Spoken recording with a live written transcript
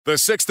The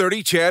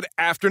 6:30 CHED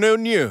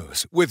Afternoon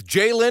News with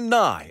Jaylen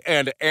Nye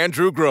and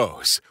Andrew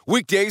Gross.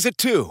 Weekdays at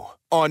 2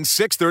 on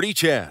 6:30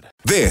 CHED.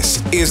 This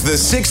is the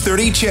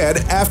 6:30 CHED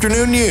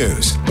Afternoon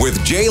News with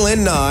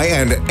Jaylen Nye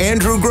and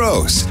Andrew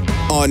Gross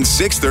on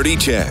 6:30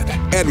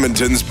 CHED,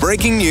 Edmonton's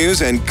breaking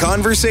news and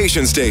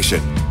conversation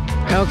station.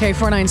 Okay,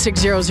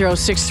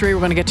 4960063. We're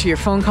going to get to your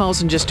phone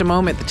calls in just a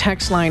moment, the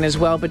text line as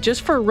well. But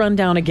just for a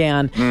rundown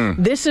again,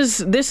 this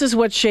is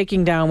what's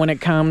shaking down when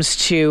it comes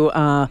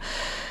to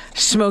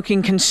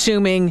smoking,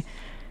 consuming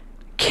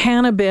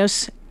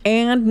cannabis,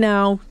 and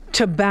now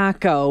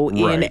tobacco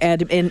in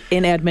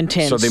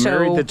Edmonton. So they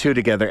married the two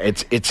together.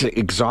 It's an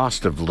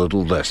exhaustive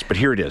little list, but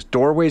here it is.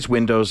 Doorways,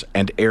 windows,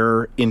 and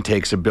air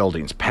intakes of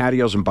buildings,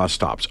 patios and bus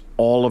stops.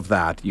 All of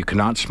that you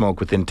cannot smoke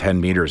within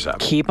 10 meters of.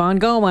 Keep on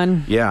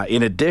going. Yeah.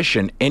 In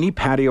addition, any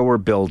patio or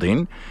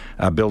building,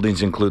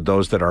 buildings include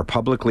those that are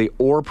publicly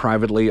or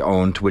privately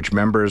owned to which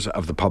members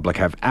of the public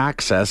have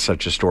access,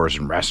 such as stores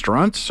and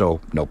restaurants,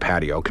 so no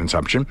patio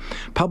consumption.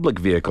 Public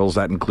vehicles,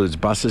 that includes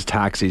buses,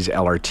 taxis,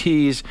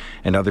 LRTs,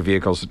 and other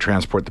vehicles that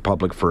transport the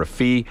public for a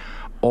fee.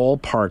 All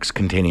parks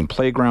containing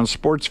playgrounds,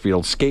 sports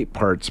fields, skate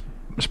parks,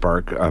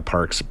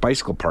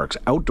 bicycle parks,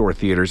 outdoor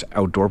theaters,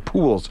 outdoor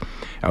pools,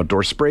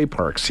 outdoor spray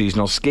parks,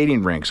 seasonal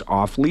skating rinks,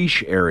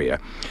 off-leash areas.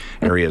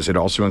 It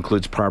also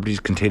includes properties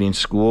containing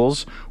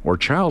schools or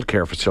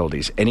childcare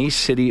facilities, any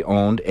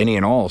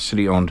and all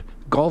city-owned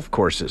golf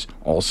courses,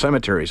 all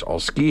cemeteries, all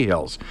ski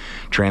hills,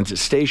 transit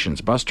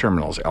stations, bus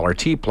terminals,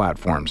 LRT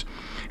platforms,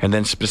 and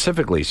then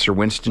specifically Sir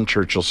Winston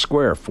Churchill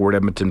Square, Fort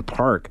Edmonton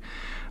Park,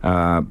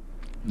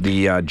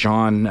 the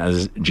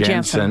John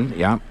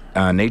Jansen,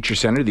 Nature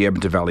Center, the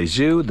Edmonton Valley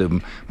Zoo,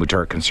 the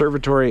Muttart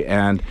Conservatory,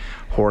 and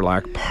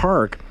Horlock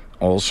Park.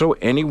 Also,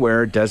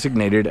 anywhere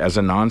designated as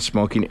a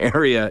non-smoking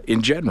area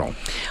in general.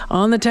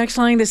 On the text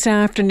line this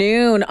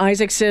afternoon,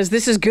 Isaac says,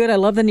 "This is good. I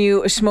love the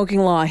new smoking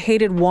law. I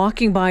hated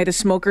walking by the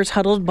smokers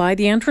huddled by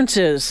the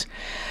entrances.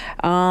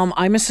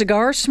 I'm a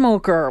cigar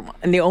smoker,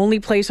 and the only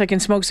place I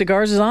can smoke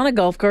cigars is on a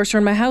golf course or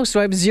in my house,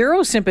 so I have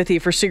zero sympathy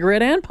for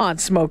cigarette and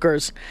pot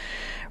smokers."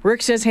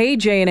 Rick says, "Hey,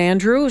 Jay and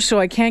Andrew, so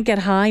I can't get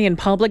high in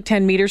public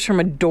 10 meters from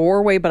a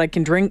doorway, but I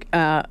can drink,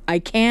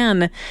 I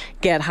can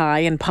get high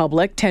in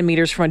public 10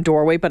 meters from a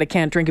doorway, but I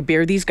can't drink a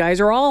beer. These guys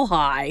are all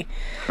high."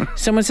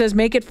 Someone says,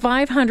 "Make it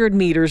 500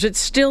 meters. It's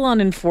still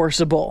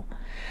unenforceable."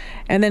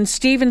 And then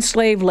Stephen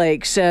Slave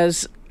Lake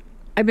says,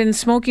 "I've been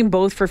smoking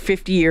both for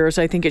 50 years.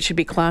 I think it should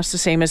be classed the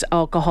same as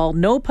alcohol.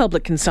 No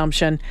public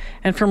consumption."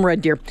 And from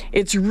Red Deer,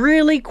 "It's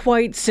really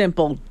quite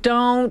simple.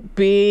 Don't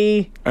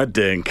be a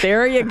dink."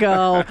 There you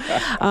go.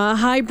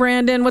 Hi,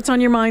 Brandon. What's on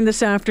your mind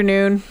this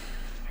afternoon?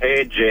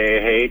 Hey, Jay.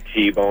 Hey,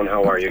 T-Bone.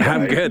 How are you guys?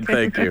 I'm good,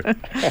 thank you.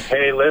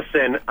 Hey,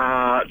 listen,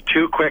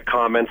 two quick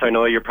comments. I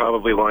know you're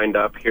probably lined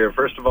up here.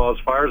 First of all, as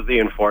far as the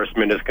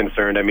enforcement is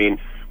concerned, I mean,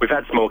 we've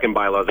had smoking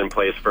bylaws in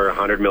place for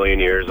 100 million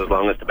years, as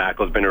long as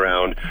tobacco's been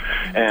around,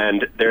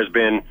 and there's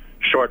been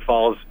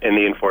shortfalls in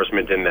the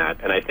enforcement in that.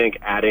 And I think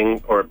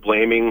adding or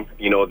blaming,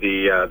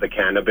 the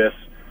cannabis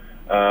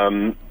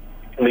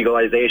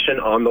legalization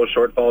on those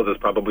shortfalls is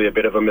probably a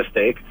bit of a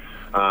mistake.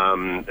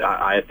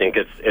 I think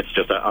it's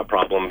just a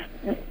problem.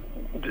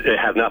 It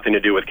has nothing to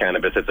do with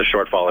cannabis. It's a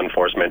shortfall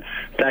enforcement.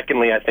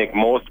 Secondly, I think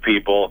most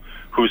people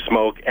who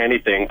smoke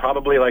anything,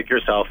 probably like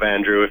yourself,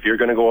 Andrew, if you're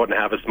going to go out and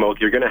have a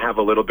smoke, you're going to have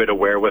a little bit of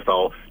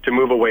wherewithal to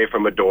move away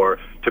from a door,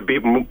 to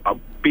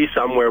be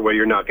somewhere where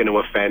you're not going to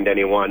offend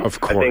anyone. Of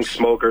course. I think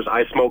smokers,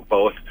 I smoke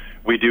both.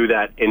 We do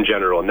that in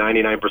general.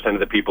 99% of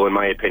the people, in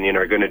my opinion,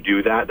 are going to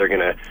do that. They're going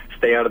to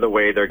stay out of the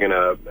way. They're going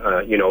to,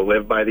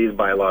 live by these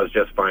bylaws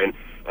just fine.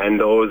 And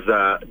those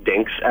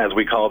dinks, as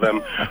we call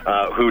them,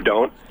 who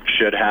don't,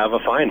 should have a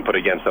fine put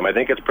against them. I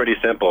think it's pretty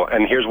simple.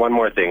 And here's one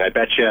more thing. I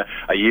bet you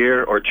a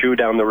year or two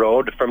down the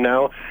road from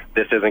now,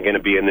 this isn't going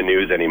to be in the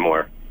news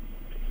anymore.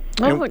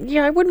 Oh,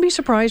 yeah, I wouldn't be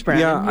surprised,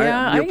 Brandon.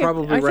 You're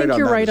probably right on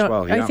that as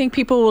well. I think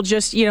people will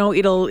just,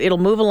 it'll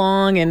move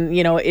along and,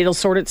 it'll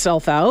sort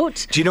itself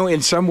out. Do you know,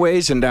 in some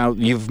ways, and now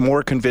you've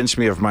more convinced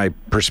me of my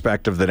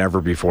perspective than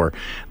ever before,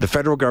 the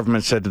federal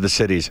government said to the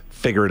cities,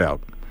 figure it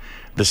out.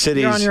 The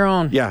cities... You're on your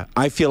own. Yeah,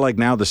 I feel like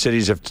now the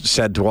cities have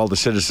said to all the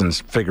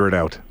citizens, figure it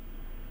out.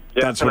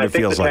 Yeah, that's what it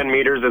feels like. I think the 10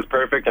 meters is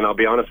perfect, and I'll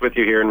be honest with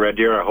you, here in Red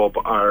Deer, I hope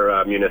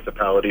our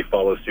municipality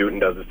follows suit and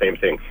does the same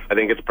thing. I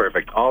think it's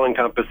perfect.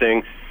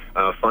 All-encompassing.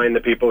 Find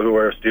the people who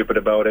are stupid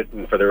about it,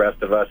 and for the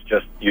rest of us,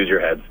 just use your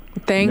heads.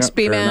 Thanks,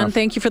 B-Man.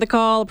 Thank you for the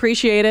call.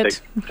 Appreciate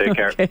it. Take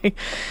care. Okay.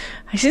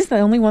 She's the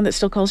only one that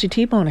still calls you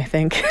T-Bone, I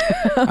think.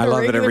 I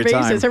love it every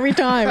time. Every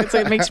time.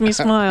 It makes me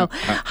smile.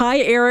 Hi,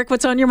 Eric.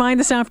 What's on your mind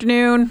this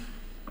afternoon?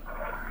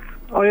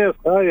 Oh, yes.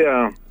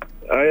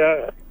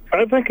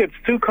 I think it's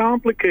too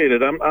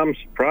complicated. I'm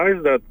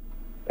surprised that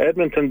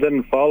Edmonton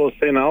didn't follow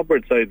St.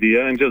 Albert's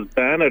idea and just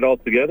ban it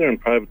altogether in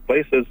private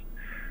places.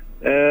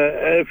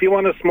 If you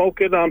want to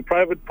smoke it on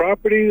private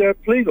property,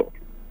 that's legal.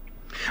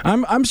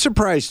 I'm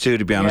surprised too,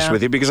 to be honest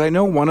with you, because I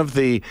know one of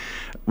the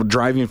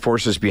driving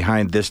forces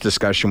behind this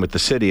discussion with the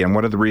city, and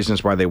one of the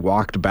reasons why they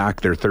walked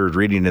back their third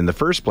reading in the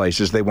first place,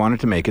 is they wanted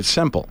to make it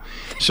simple.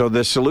 So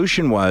the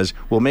solution was,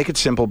 we'll make it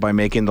simple by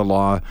making the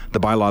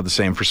bylaw the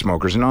same for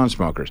smokers and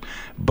non-smokers.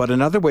 But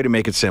another way to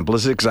make it simple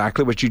is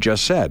exactly what you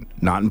just said: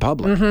 not in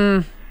public.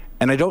 Mm-hmm.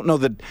 And I don't know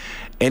that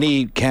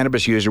any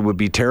cannabis user would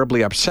be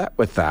terribly upset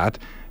with that.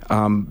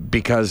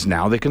 Because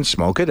now they can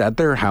smoke it at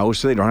their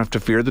house. They don't have to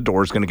fear the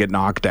door's going to get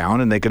knocked down,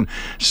 and they can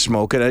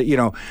smoke it at,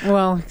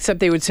 Well,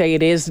 except they would say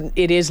it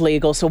is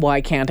legal, so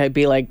why can't I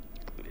be like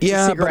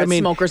cigarette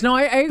smokers? No,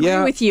 I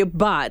agree with you,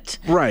 but...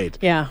 Right.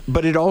 Yeah.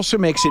 But it also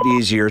makes it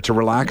easier to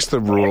relax the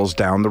rules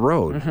down the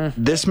road.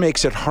 Mm-hmm. This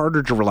makes it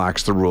harder to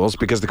relax the rules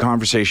because the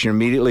conversation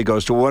immediately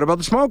goes to, well, what about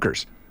the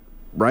smokers?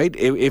 Right?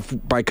 If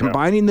by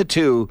combining the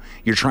two,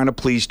 you're trying to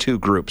please two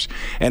groups.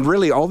 And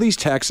really, all these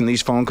texts and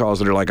these phone calls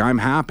that are like, I'm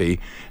happy,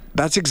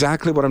 that's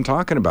exactly what I'm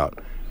talking about.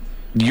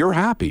 You're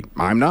happy.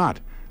 I'm not.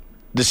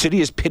 The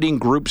city is pitting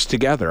groups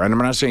together. And I'm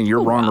not saying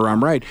you're wrong or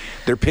I'm right.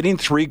 They're pitting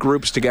three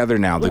groups together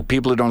now. The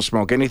people who don't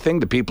smoke anything,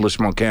 the people who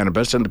smoke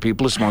cannabis, and the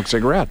people who smoke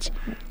cigarettes.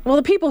 Well,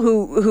 the people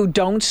who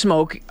don't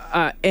smoke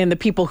and the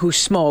people who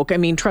smoke, I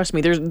mean, trust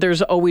me,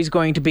 there's always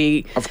going to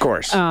be... Of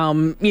course.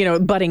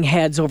 Butting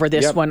heads over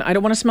this one. I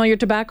don't want to smell your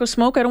tobacco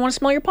smoke. I don't want to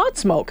smell your pot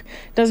smoke.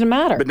 Doesn't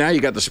matter. But now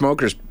you got the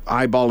smokers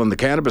eyeballing the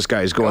cannabis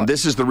guys going,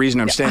 this is the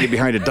reason I'm standing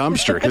behind a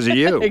dumpster, because of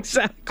you.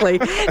 Exactly.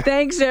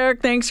 Thanks,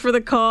 Eric. Thanks for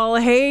the call.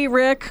 Hey,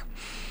 Rick.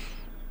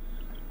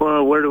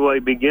 Well, where do I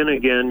begin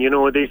again?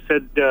 They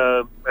said,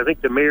 I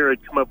think the mayor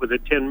had come up with a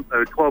 $10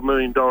 or $12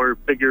 million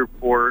figure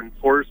for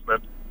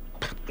enforcement.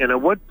 And at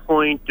what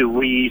point do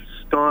we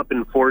stop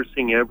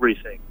enforcing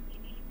everything?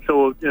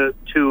 So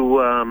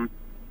to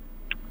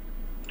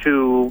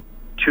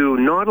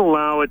not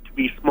allow it to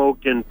be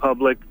smoked in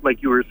public,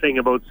 like you were saying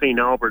about St.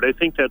 Albert, I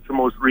think that's the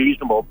most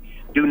reasonable.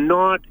 Do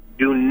not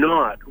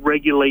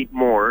regulate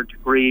more to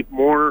create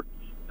more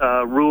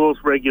rules,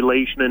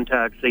 regulation, and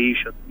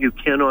taxation. You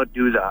cannot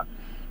do that.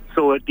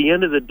 So at the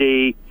end of the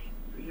day,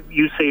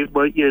 you say,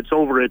 well, it's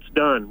over, it's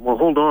done. Well,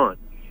 hold on.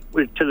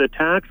 To the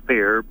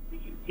taxpayer,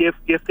 if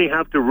they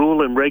have to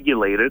rule and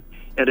regulate it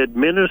and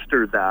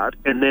administer that,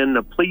 and then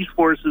the police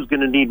force is going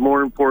to need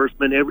more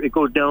enforcement, it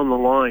goes down the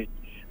line.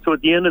 So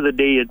at the end of the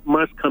day, it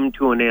must come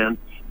to an end.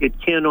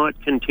 It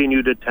cannot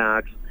continue to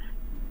tax,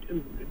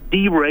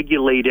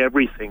 deregulate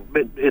everything.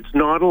 But it's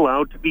not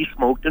allowed to be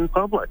smoked in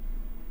public.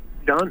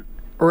 Done.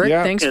 Rick,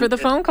 thanks for the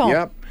phone call.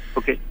 Yep.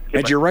 Okay.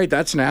 And you're right,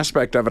 that's an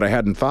aspect of it I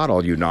hadn't thought,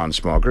 all you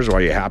non-smokers.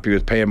 Are you happy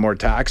with paying more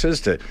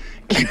taxes to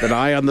keep an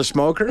eye on the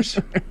smokers?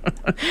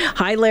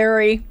 Hi,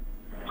 Larry.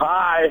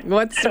 Hi.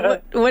 What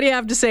do you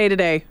have to say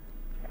today?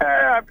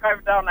 I'm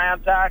driving down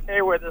Anzac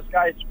where this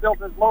guy spilled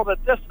his load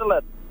of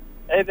distillate.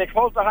 They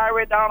closed the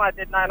highway down. I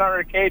did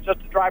 900K just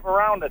to drive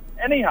around it.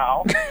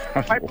 Anyhow,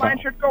 pipeline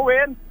should go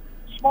in.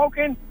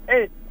 Smoking.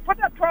 Hey, put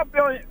that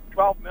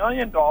 $12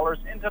 million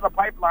into the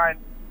pipeline.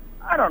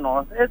 I don't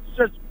know. It's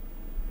just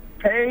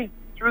pay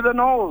through the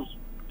nose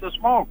to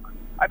smoke.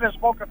 I've been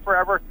smoking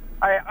forever.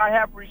 I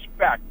have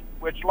respect,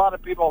 which a lot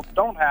of people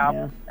don't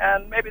have,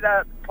 and maybe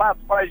that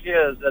classifies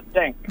you as a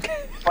dink.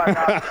 But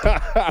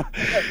I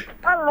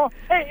don't know.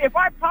 Hey, if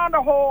I pound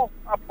a ball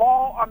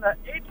on the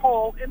 8th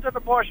hole into the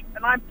bush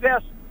and I'm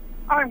pissed,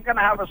 I'm going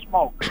to have a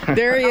smoke.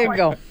 There you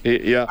go.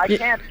 Yeah. I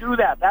can't do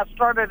that. That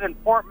started in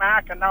Fort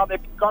Mac, and now they've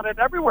got it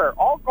everywhere,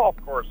 all golf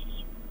courses.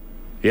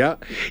 Yeah.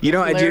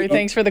 Larry,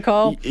 thanks for the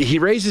call. He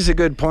raises a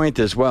good point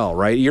as well,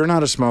 right? You're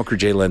not a smoker,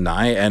 Jaylen and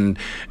I, and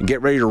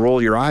get ready to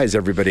roll your eyes,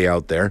 everybody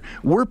out there.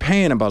 We're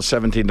paying about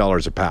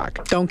 $17 a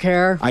pack. Don't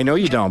care. I know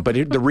you don't, but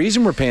the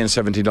reason we're paying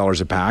 $17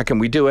 a pack, and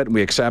we do it, and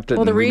we accept it,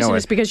 well, the reason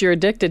is it, because you're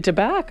addicted to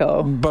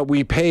tobacco. But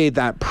we pay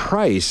that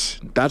price.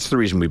 That's the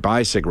reason we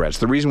buy cigarettes.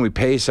 The reason we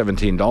pay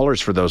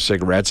 $17 for those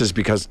cigarettes is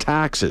because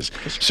taxes.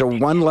 So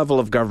one level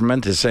of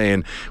government is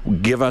saying,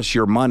 give us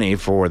your money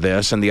for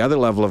this, and the other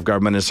level of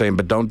government is saying,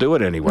 but don't do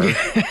it anywhere.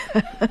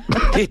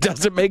 It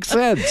doesn't make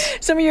sense.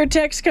 Some of your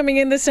texts coming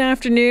in this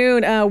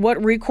afternoon.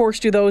 What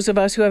recourse do those of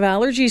us who have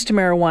allergies to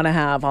marijuana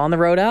have? On the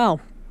road, Al.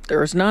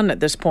 There's none at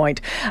this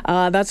point.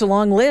 That's a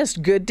long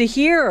list. Good to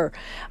hear.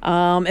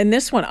 And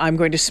this one, I'm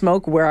going to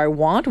smoke where I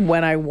want,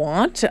 when I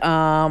want.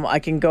 I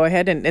can go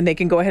ahead and they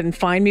can go ahead and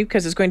find me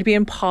because it's going to be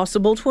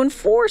impossible to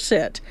enforce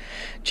it.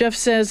 Jeff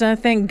says,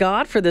 thank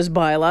God for this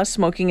bylaw.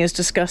 Smoking is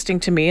disgusting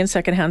to me and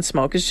secondhand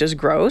smoke is just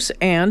gross.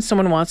 And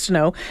someone wants to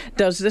know,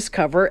 does this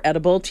cover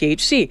edible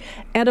THC?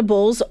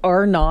 Edibles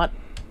are not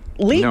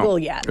legal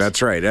yet.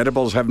 That's right.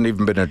 Edibles haven't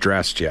even been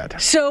addressed yet.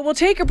 So we'll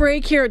take a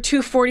break here at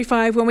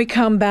 2:45. When we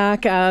come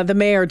back, the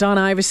mayor, Don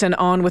Iveson,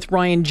 on with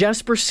Ryan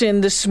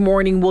Jesperson this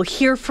morning. We'll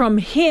hear from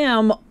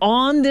him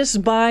on this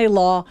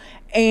bylaw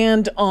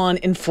and on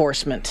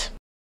enforcement.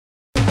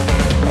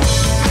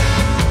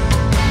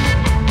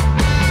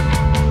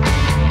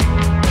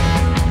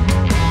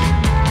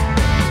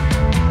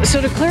 So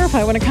to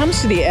clarify, when it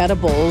comes to the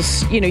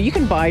edibles, you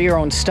can buy your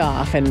own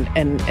stuff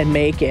and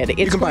make it.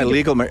 You can buy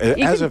legal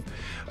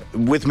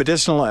with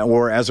medicinal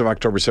or as of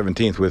October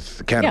 17th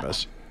with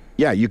cannabis.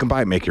 Yeah, you can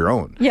buy it, make your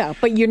own. Yeah,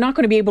 but you're not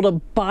going to be able to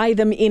buy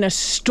them in a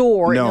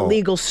store, in a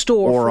legal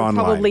store, or for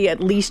online. Probably at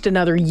least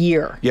another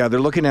year. Yeah,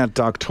 they're looking at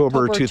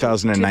October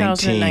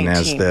 2019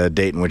 as the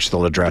date in which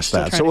they'll address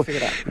that. So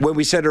when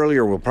we said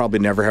earlier we'll probably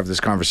never have this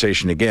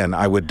conversation again,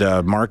 I would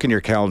mark in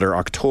your calendar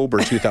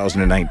October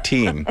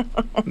 2019.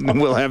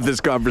 We'll have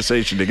this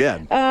conversation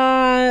again.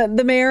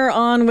 The mayor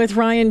on with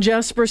Ryan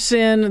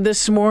Jesperson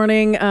this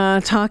morning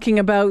talking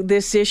about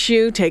this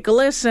issue. Take a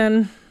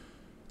listen.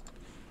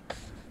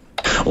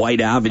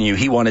 White Avenue,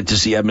 he wanted to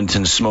see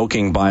Edmonton's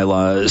smoking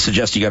bylaw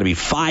suggest you got to be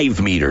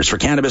 5 meters for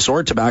cannabis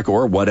or tobacco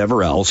or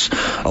whatever else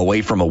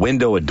away from a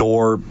window, a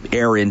door,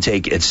 air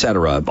intake,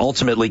 etc.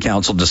 Ultimately,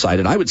 council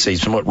decided, I would say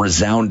somewhat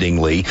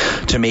resoundingly,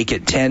 to make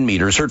it 10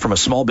 meters. Heard from a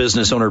small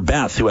business owner,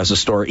 Beth, who has a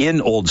store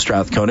in Old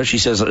Strathcona. She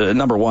says,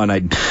 number one,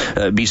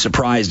 I'd be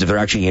surprised if they're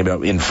actually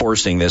about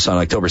enforcing this on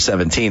October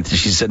 17th.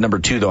 She said, number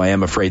two, though, I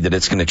am afraid that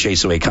it's going to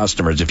chase away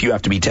customers. If you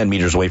have to be 10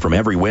 meters away from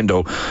every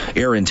window,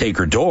 air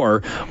intake, or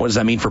door, what does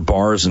that mean for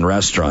bars and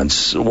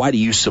restaurants? Why do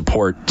you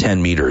support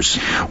 10 meters?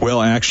 Well,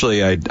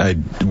 actually,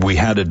 we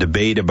had a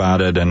debate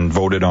about it and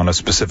voted on a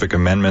specific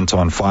amendment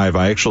on 5.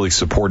 I actually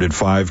supported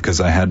 5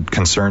 because I had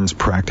concerns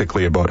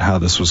practically about how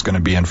this was going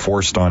to be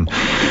enforced on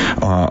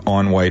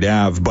White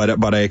Ave.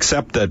 But I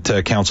accept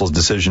that council's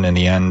decision in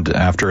the end,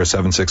 after a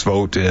 7-6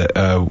 vote,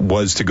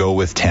 was to go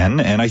with 10.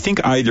 And I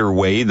think either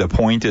way, the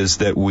point is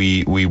that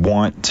we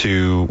want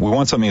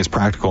something that's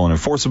practical and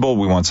enforceable.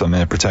 We want something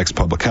that protects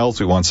public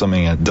health. We want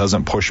something that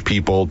doesn't push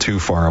people too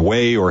far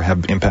away or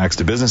have impacts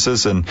to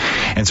businesses. And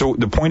so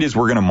the point is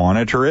we're going to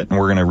monitor it and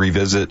we're going to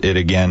revisit it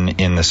again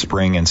in the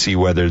spring and see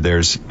whether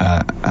there's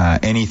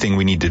anything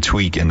we need to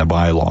tweak in the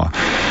bylaw.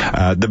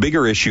 The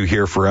bigger issue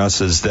here for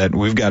us is that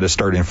we've got to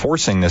start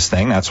enforcing this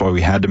thing. That's why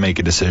we had to make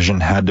a decision,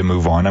 had to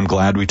move on. I'm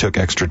glad we took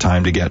extra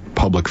time to get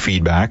public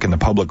feedback, and the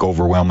public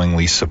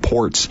overwhelmingly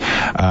supports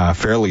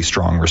fairly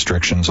strong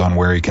restrictions on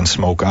where you can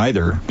smoke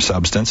either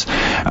substance.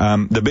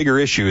 The bigger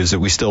issue is that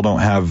we still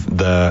don't have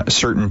the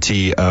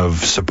certainty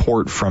of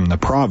support from the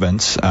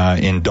province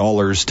in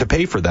dollars to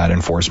pay for that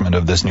enforcement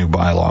of this new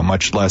bylaw,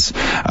 much less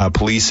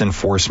police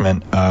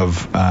enforcement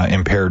of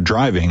impaired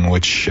driving,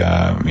 which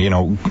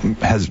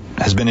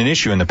has been an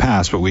issue in the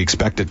past, but we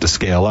expect it to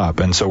scale up.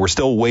 And so we're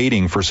still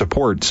waiting for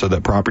support so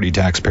that property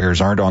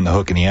taxpayers aren't on the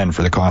hook in the end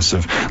for the costs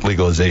of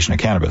legalization of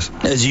cannabis.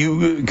 As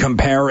you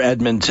compare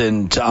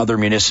Edmonton to other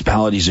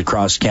municipalities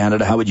across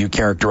Canada, how would you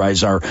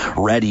characterize our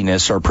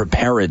readiness or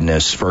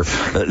preparedness for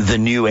the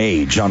new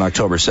age on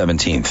October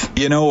 17th?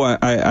 You know,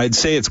 I'd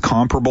say it's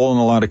comparable in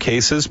a lot of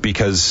cases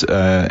because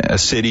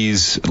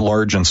cities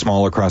large and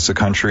small across the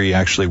country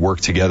actually work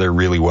together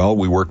really well.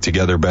 We work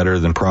together better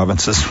than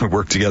provinces. We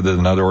work together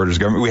than other orders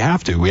of government. We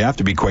have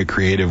to be quite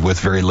creative with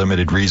very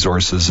limited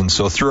resources. And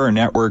so through our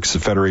networks, the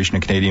Federation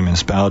of Canadian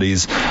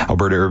Municipalities,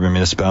 Alberta Urban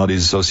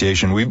Municipalities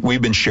Association,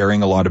 we've been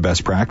sharing a lot of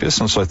best practice.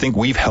 And so I think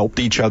we've helped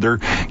each other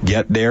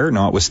get there,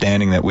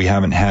 notwithstanding that we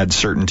haven't had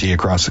certainty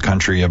across the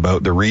country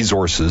about the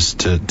resources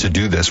to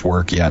do this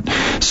work yet.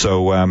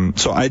 So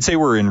I'd say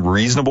we're in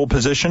reasonable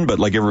position, but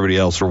like everybody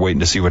else, we're waiting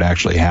to see what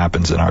actually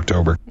happens in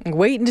October.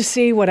 Waiting to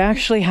see what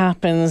actually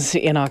happens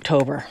in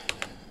October.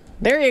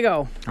 There you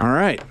go. All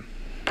right.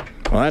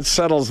 Well, that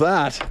settles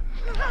that.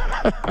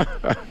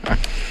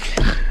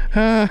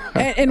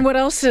 And what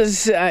else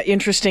is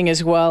interesting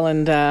as well,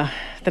 and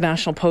the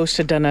National Post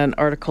had done an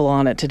article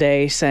on it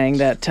today saying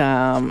that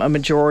a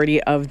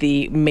majority of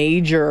the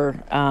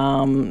major,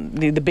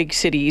 the big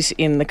cities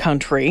in the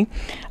country,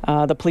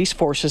 the police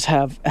forces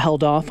have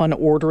held off on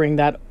ordering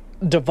that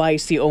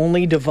device, the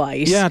only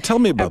device. Yeah, tell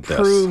me about this.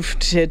 Approved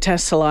to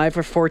test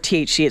saliva for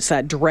THC. It's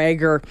that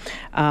Draeger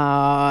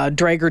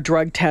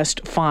drug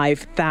test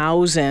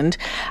 5000,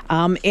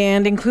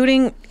 and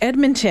including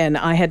Edmonton.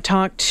 I had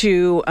talked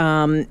to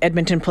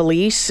Edmonton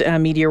Police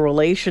Media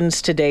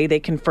Relations today. They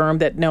confirmed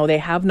that no, they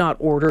have not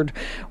ordered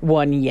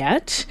one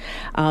yet.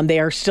 They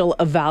are still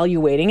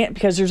evaluating it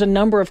because there's a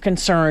number of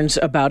concerns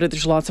about it.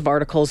 There's lots of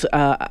articles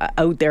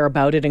out there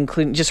about it,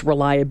 including just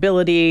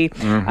reliability,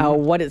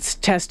 what it's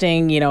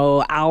testing,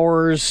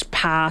 hours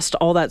past,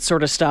 all that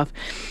sort of stuff.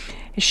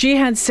 She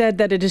had said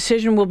that a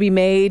decision will be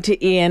made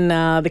in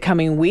the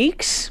coming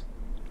weeks.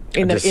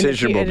 A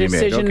decision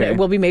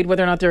will be made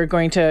whether or not they're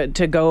going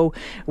to go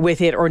with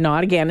it or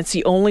not. Again, it's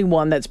the only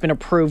one that's been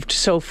approved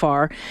so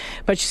far.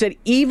 But she said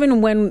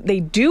even when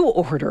they do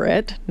order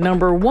it,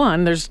 number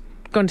one, there's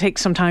going to take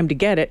some time to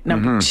get it.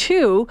 Number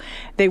two,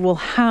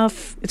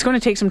 it's going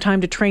to take some time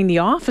to train the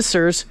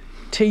officers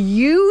to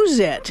use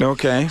it.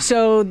 Okay.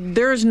 So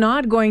there's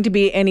not going to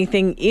be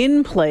anything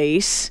in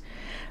place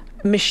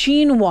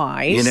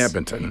machine-wise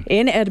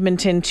in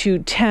Edmonton to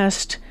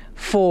test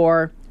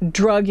for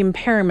drug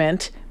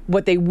impairment.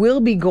 What they will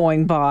be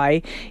going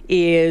by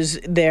is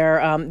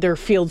their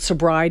field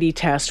sobriety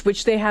test,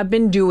 which they have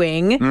been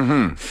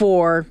doing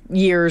for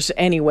years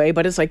anyway,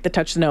 but it's like the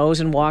touch the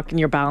nose and walk and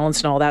your balance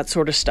and all that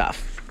sort of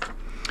stuff.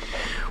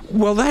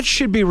 Well, that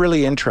should be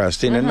really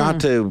interesting, and not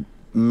to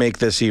make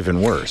this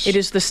even worse. It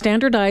is the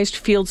standardized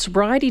field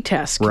sobriety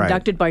test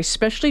conducted by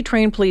specially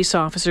trained police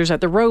officers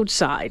at the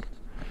roadside.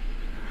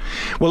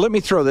 Well, let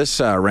me throw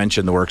this wrench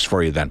in the works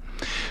for you then.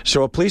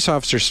 So a police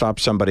officer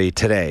stops somebody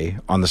today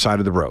on the side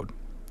of the road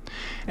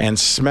and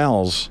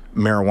smells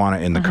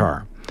marijuana in the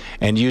car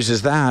and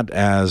uses that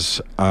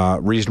as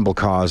reasonable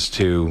cause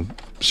to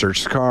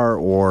search the car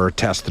or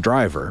test the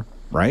driver,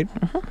 right?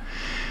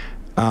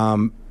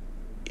 And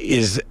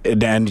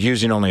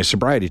using only a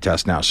sobriety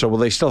test now. So will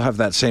they still have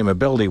that same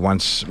ability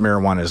once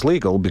marijuana is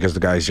legal, because the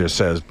guy just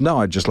says, no,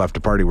 I just left a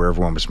party where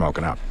everyone was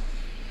smoking up?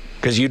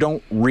 Because you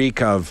don't reek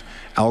of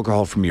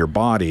alcohol from your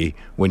body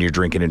when you're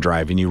drinking and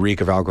driving. You reek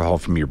of alcohol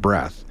from your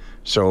breath.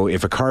 So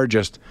if a car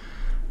just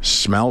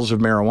smells of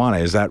marijuana,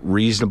 is that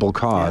reasonable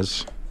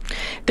cause? Yeah.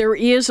 There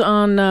is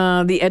on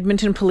the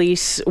Edmonton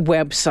Police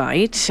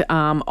website,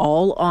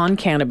 all on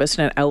cannabis,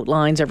 and it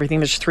outlines everything.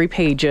 There's 3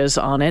 pages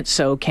on it.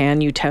 So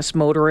can you test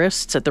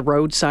motorists at the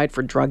roadside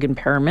for drug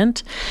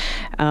impairment?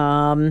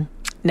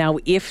 Now,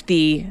 if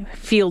the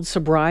field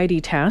sobriety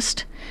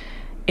test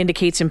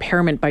indicates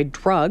impairment by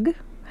drug,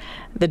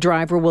 the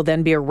driver will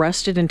then be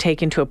arrested and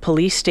taken to a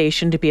police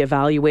station to be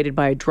evaluated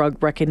by a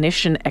drug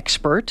recognition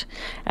expert.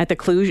 At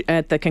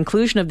the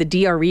conclusion of the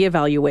DRE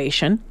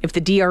evaluation, if the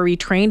DRE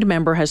trained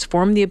member has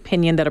formed the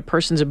opinion that a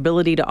person's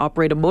ability to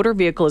operate a motor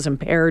vehicle is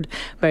impaired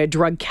by a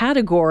drug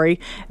category,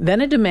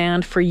 then a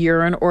demand for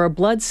urine or a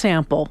blood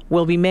sample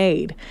will be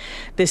made.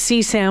 The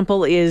C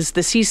sample is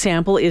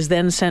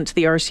then sent to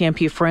the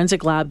RCMP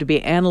forensic lab to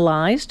be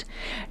analyzed.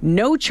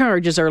 No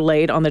charges are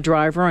laid on the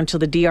driver until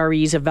the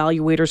DRE's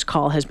evaluator's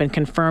call has been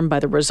confirmed by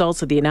the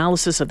results of the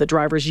analysis of the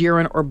driver's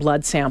urine or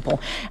blood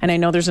sample. And I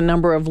know there's a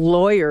number of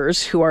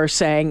lawyers who are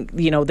saying,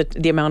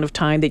 the amount of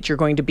time that you're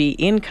going to be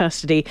in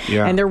custody,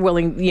 and they're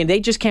willing, they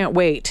just can't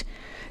wait.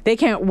 They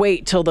can't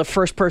wait till the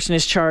first person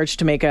is charged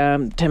to make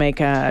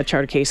a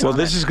charter case. Well,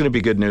 this is going to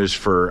be good news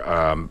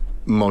for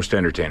most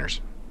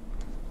entertainers.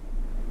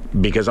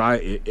 Because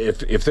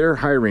if they're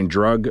hiring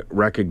drug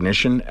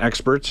recognition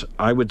experts,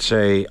 I would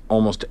say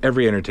almost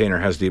every entertainer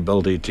has the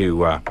ability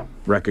to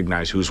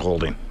recognize who's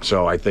holding.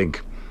 So I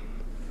think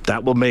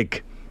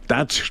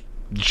that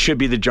should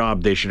be the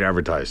job they should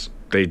advertise.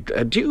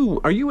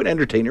 Are you an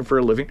entertainer for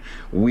a living?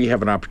 We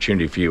have an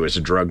opportunity for you as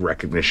a drug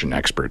recognition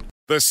expert.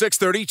 The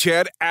 6:30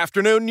 CHED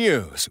Afternoon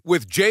News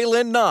with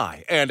Jaylen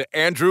Nye and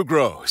Andrew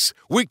Gross.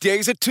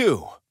 Weekdays at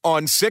 2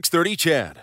 on 6:30 CHED.